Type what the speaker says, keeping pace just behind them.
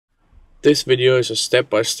This video is a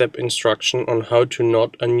step-by-step instruction on how to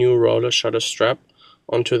knot a new roller shutter strap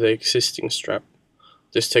onto the existing strap.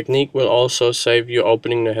 This technique will also save you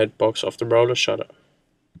opening the head box of the roller shutter.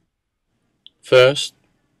 First,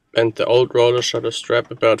 bend the old roller shutter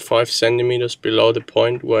strap about 5 cm below the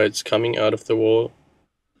point where it's coming out of the wall,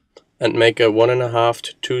 and make a 1.5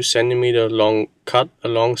 to 2 cm long cut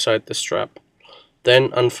alongside the strap.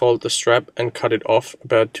 Then unfold the strap and cut it off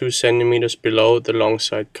about 2 cm below the long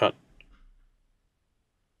side cut.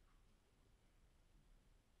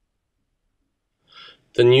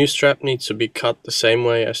 The new strap needs to be cut the same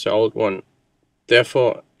way as the old one.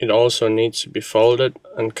 Therefore, it also needs to be folded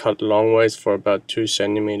and cut long ways for about 2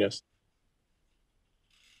 cm.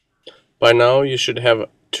 By now you should have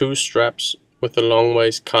 2 straps with the long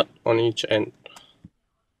ways cut on each end.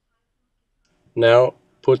 Now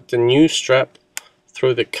put the new strap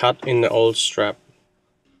through the cut in the old strap.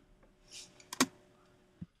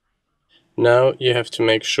 Now you have to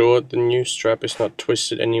make sure the new strap is not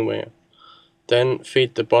twisted anywhere. Then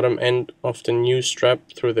feed the bottom end of the new strap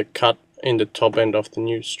through the cut in the top end of the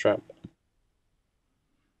new strap.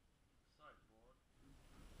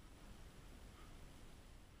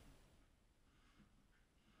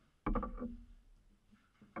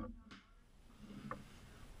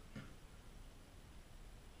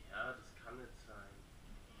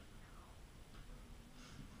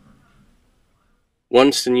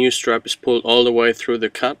 Once the new strap is pulled all the way through the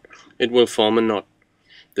cut, it will form a knot.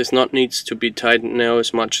 This knot needs to be tightened now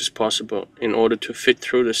as much as possible in order to fit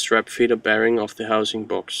through the strap feeder bearing of the housing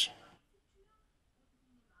box.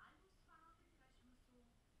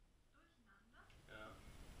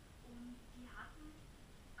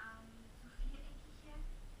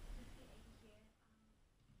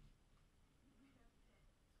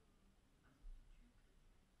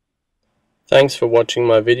 Thanks for watching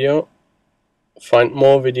my video. Find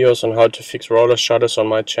more videos on how to fix roller shutters on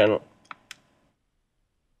my channel.